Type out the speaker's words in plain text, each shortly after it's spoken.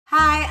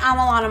I'm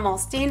Ilana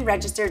Muhlstein,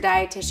 registered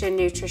dietitian,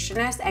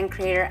 nutritionist, and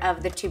creator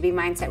of the To Be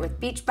Mindset with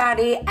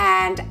Beachbody.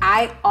 And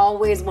I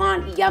always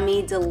want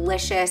yummy,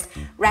 delicious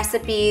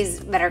recipes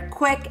that are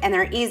quick and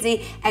they're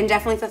easy and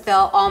definitely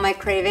fulfill all my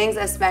cravings,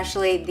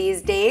 especially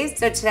these days.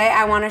 So today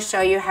I want to show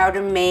you how to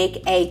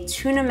make a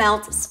tuna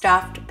melt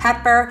stuffed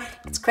pepper.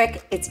 It's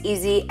quick, it's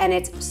easy, and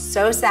it's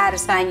so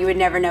satisfying you would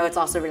never know it's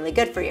also really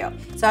good for you.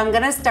 So I'm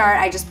gonna start,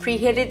 I just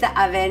preheated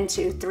the oven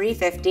to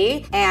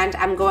 350, and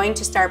I'm going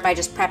to start by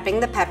just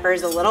prepping the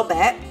peppers a little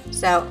bit.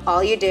 So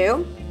all you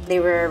do, they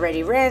were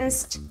already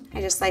rinsed,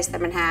 I just sliced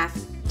them in half,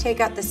 take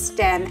out the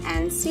stem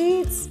and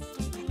seeds,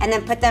 and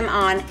then put them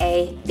on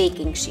a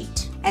baking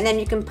sheet. And then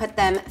you can put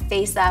them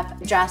face up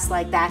just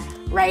like that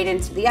right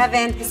into the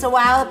oven. So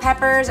while the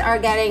peppers are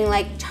getting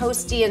like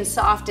toasty and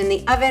soft in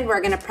the oven,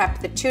 we're gonna prep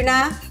the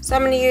tuna. So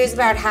I'm gonna use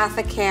about half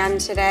a can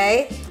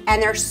today. And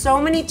there's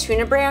so many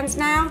tuna brands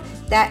now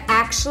that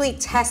actually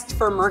test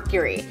for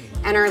mercury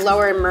and are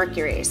lower in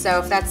mercury. So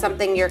if that's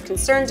something you're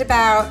concerned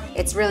about,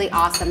 it's really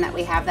awesome that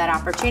we have that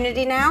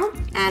opportunity now.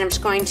 And I'm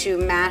just going to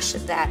mash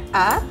that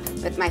up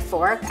with my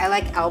fork. I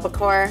like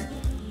albacore.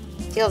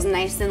 Feels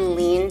nice and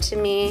lean to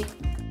me.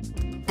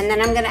 And then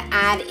I'm gonna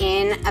add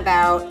in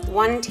about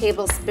 1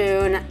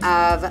 tablespoon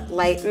of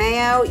light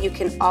mayo. You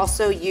can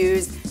also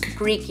use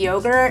Greek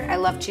yogurt. I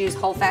love to use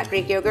whole fat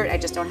Greek yogurt. I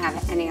just don't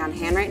have any on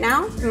hand right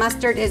now.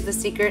 Mustard is the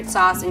secret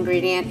sauce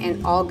ingredient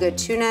in all good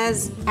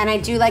tunas. And I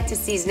do like to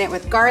season it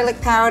with garlic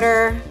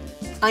powder,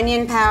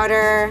 onion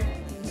powder,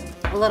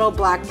 a little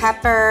black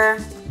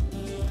pepper.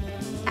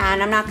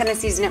 And I'm not gonna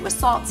season it with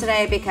salt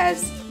today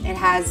because it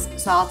has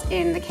salt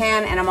in the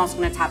can, and I'm also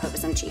gonna top it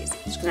with some cheese.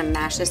 Just gonna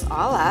mash this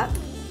all up.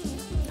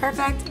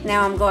 Perfect.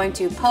 Now I'm going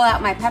to pull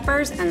out my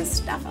peppers and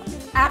stuff them.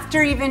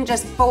 After even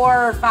just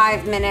 4 or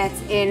 5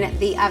 minutes in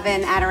the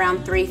oven at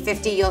around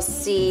 350, you'll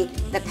see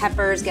the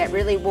peppers get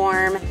really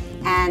warm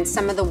and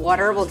some of the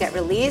water will get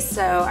released.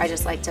 So I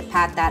just like to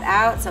pat that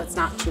out so it's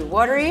not too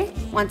watery.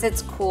 Once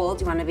it's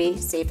cooled, you wanna be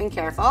safe and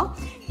careful.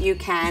 You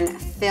can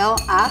fill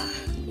up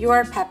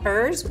your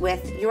peppers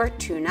with your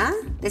tuna.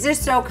 This is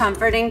so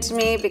comforting to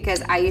me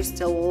because I used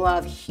to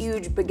love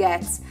huge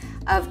baguettes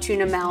of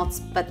tuna melts,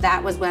 but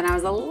that was when I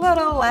was a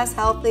little less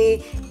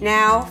healthy.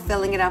 Now,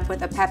 filling it up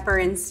with a pepper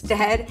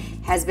instead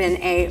has been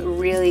a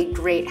really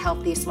great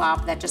healthy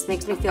swap that just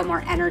makes me feel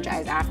more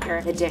energized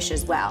after the dish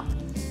as well.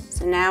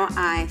 So now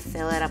I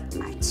fill it up with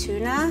my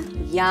tuna,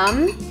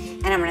 yum,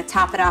 and I'm gonna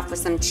top it off with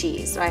some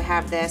cheese. So I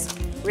have this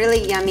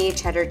really yummy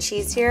cheddar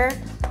cheese here,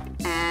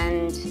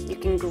 and you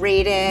can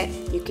grate it,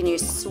 you can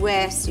use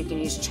Swiss, you can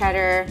use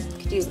cheddar,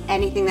 you can use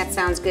anything that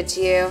sounds good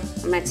to you.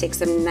 I'm gonna take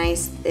some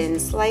nice thin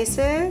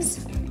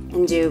slices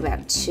and do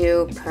about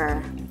 2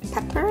 per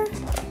pepper.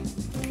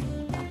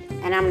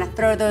 And I'm gonna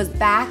throw those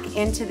back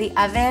into the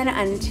oven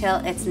until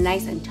it's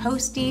nice and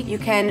toasty. You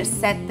can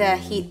set the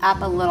heat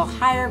up a little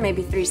higher,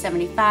 maybe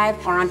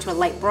 375, or onto a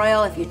light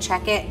broil if you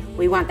check it.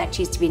 We want that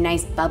cheese to be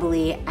nice,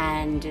 bubbly,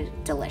 and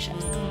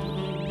delicious.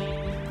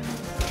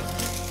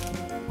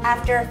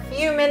 After a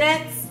few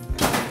minutes,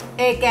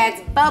 it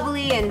gets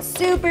bubbly and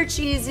super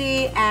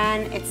cheesy,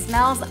 and it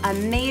smells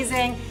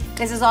amazing.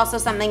 This is also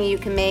something you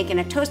can make in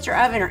a toaster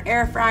oven or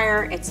air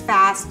fryer. It's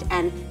fast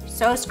and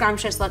so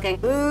scrumptious looking.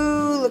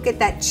 Ooh, look at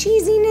that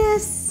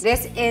cheesiness.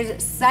 This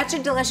is such a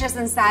delicious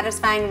and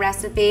satisfying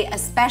recipe,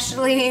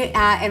 especially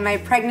in my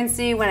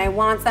pregnancy when I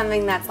want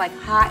something that's like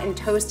hot and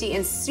toasty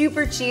and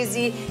super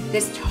cheesy.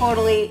 This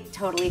totally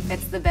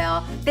fits the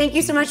bill. Thank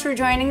you so much for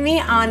joining me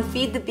on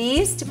Feed the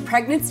Beast,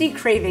 Pregnancy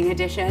Craving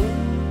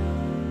Edition.